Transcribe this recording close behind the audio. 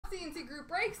CNC Group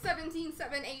Break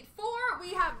 17784.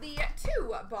 We have the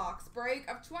 2-box break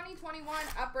of 2021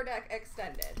 Upper Deck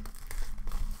Extended.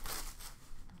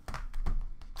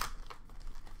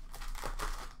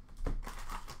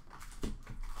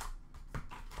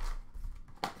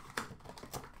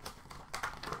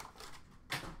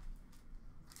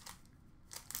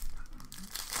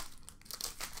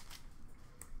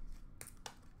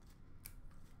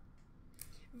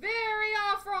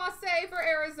 Frosty for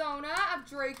Arizona of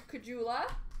Drake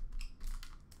Kajula.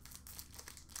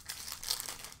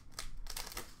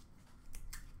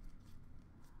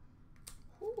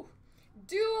 Ooh.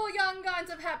 Dual Young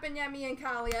Guns of Hepanyemi and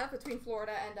Kalia between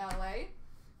Florida and LA.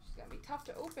 She's going to be tough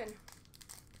to open.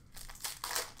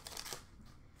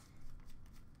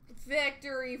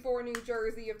 Victory for New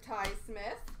Jersey of Ty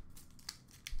Smith.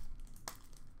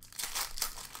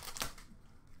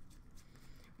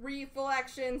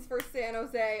 Reflections for San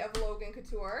Jose of Logan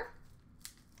Couture.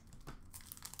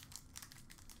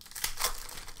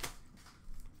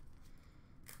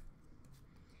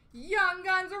 Young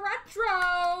Guns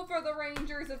Retro for the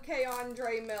Rangers of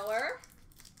Keandre Miller.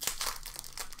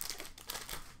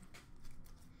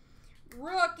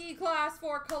 Rookie class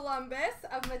for Columbus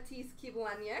of Matisse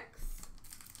Kivlenieks.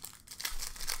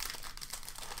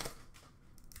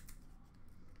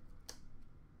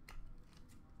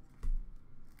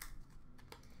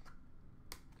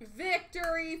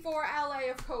 Victory for LA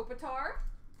of Kopitar.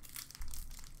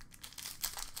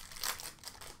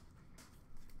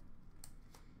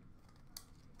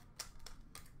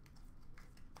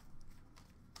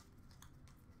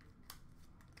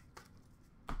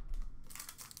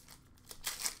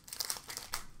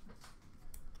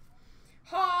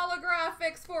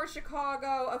 Holographics for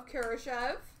Chicago of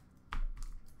Kurashev.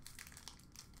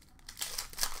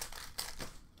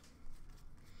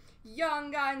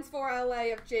 Young Guns for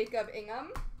LA of Jacob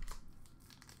Ingham.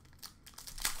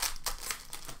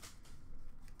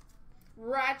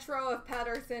 Retro of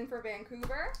Pedersen for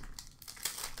Vancouver.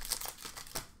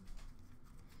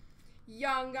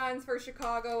 Young Guns for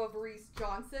Chicago of Reese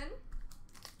Johnson.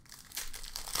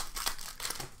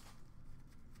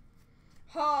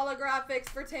 Holographics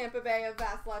for Tampa Bay of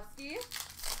Vasilevsky.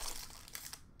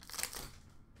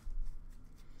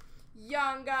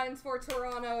 Young Guns for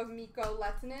Toronto of Mikko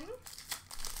Lehtinen.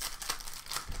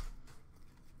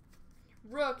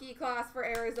 Rookie class for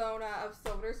Arizona of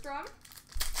Soderstrom.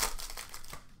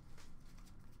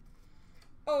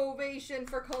 Ovation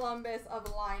for Columbus of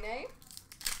Line.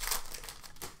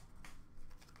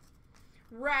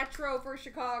 Retro for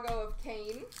Chicago of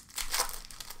Kane.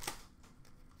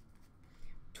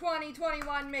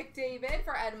 2021 McDavid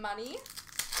for Ed Money.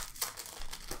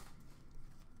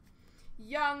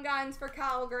 Young Guns for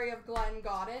Calgary of Glenn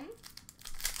Godden.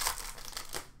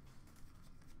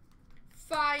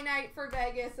 Finite for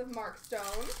Vegas of Mark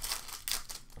Stone.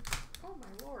 Oh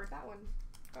my lord, that one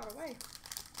got away.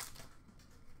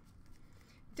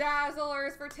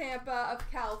 Dazzlers for Tampa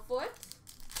of Cal Foot.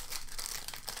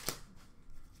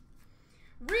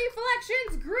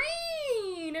 Reflections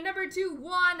Green! And number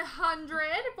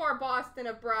 2/100 for Boston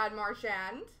of Brad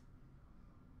Marchand.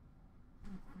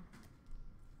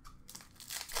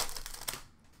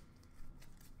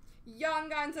 Young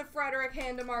Guns of Frederick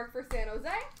Handemark for San Jose.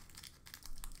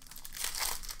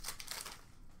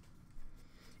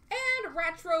 And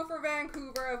Retro for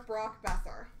Vancouver of Brock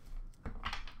Besser.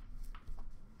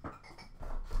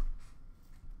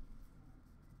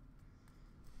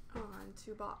 On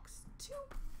to box 2.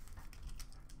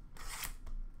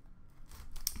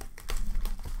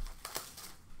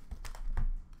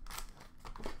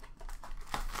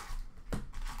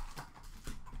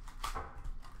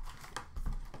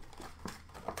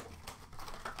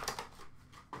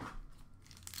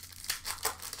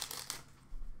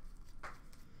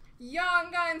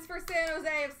 Young Guns for San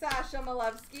Jose of Sasha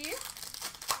Malevsky.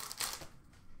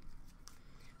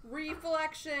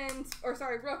 Reflections, or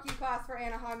sorry, rookie class for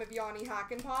Anaheim of Yanni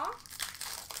Hakanpää.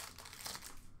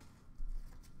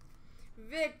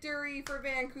 Victory for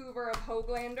Vancouver of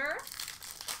Hoglander.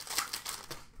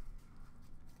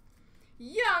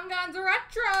 Young Guns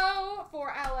Retro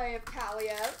for LA of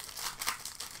Kaliev.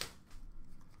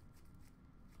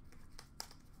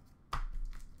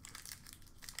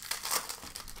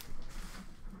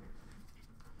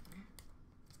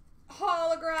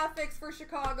 Holographics for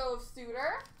Chicago of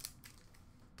Suter.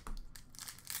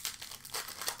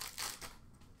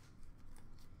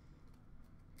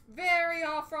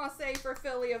 Variant Francais for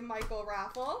Philly of Michael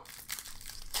Raffle.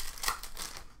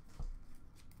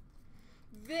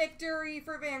 Victory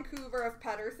for Vancouver of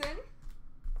Pedersen.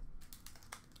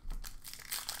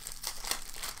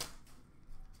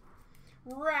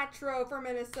 Retro for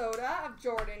Minnesota of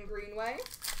Jordan Greenway.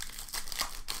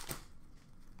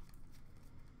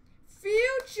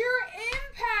 Future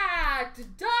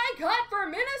Impact die cut for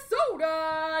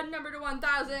Minnesota, number to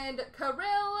 1,000,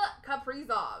 Kirill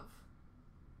Kaprizov.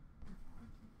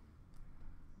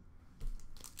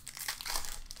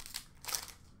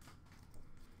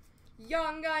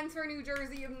 Young Guns for New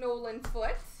Jersey of Nolan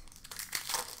Foote.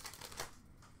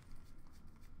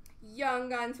 Young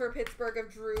Guns for Pittsburgh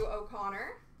of Drew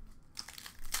O'Connor.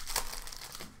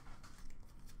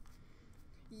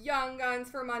 Young Guns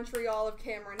for Montreal of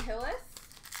Cameron Hillis.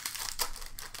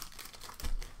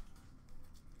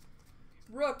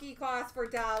 Rookie class for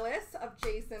Dallas of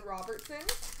Jason Robertson.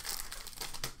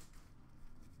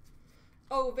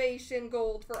 Ovation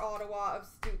Gold for Ottawa of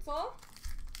Stutzel.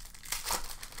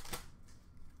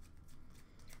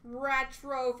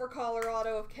 Retro for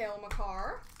Colorado of Cale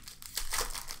Makar.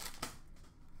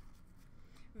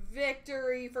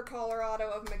 Victory for Colorado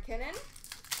of McKinnon.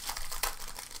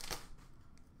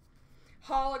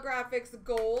 Holographics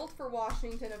Gold for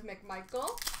Washington of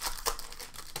McMichael.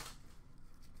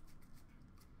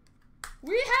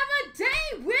 We have a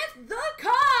day with the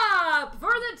cup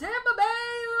for the Tampa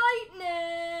Bay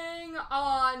Lightning,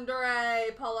 Andre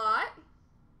Palat.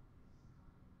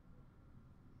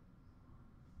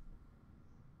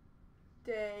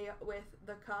 Day with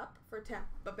the cup for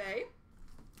Tampa Bay.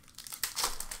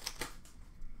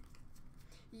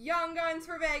 Young Guns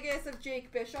for Vegas of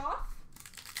Jake Bischoff.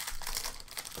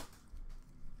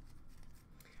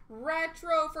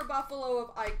 Retro for Buffalo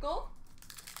of Eichel.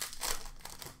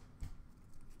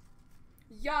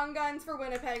 Young Guns for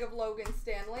Winnipeg of Logan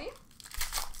Stanley.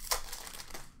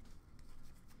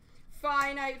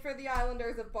 Finite for the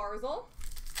Islanders of Barzal.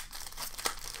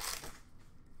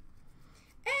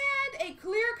 And a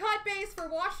clear-cut base for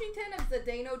Washington of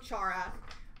Zdeno Chara.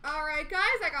 Alright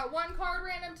guys, I got one card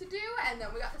random to do, and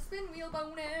then we got the spin wheel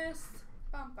bonus.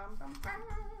 Bum, bum, bum, bum.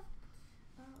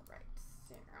 Alright,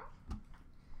 Sarah.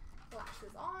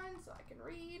 Glasses on so I can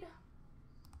read.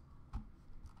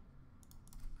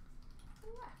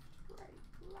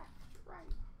 Left,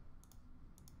 right.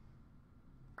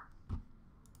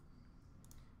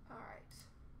 Alright.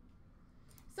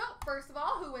 So, first of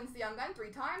all, who wins the Young Gun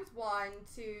 3 times? 1,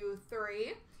 2,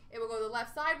 3. It will go to the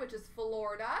left side, which is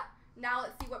Florida. Now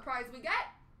let's see what prize we get.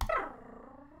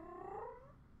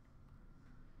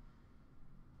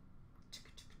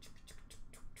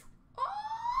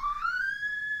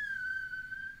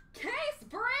 Case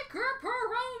breaker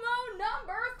promo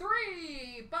number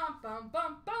 3. Bum, bum,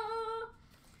 bum, bum.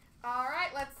 All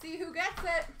right, let's see who gets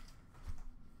it.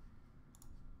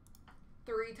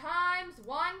 3 times.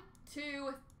 1,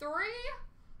 2, 3.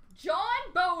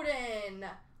 John Bowden.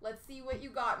 Let's see what you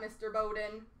got, Mr.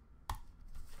 Bowden.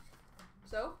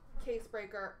 So, case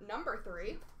breaker number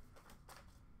 3.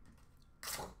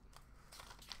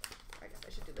 I guess I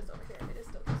should do this over here. It is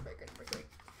still case breaker number 3.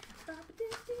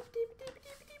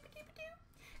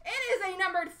 It is a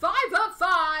numbered 5 of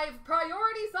 5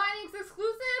 priority signings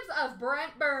exclusives of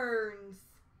Brent Burns.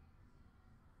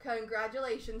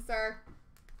 Congratulations, sir.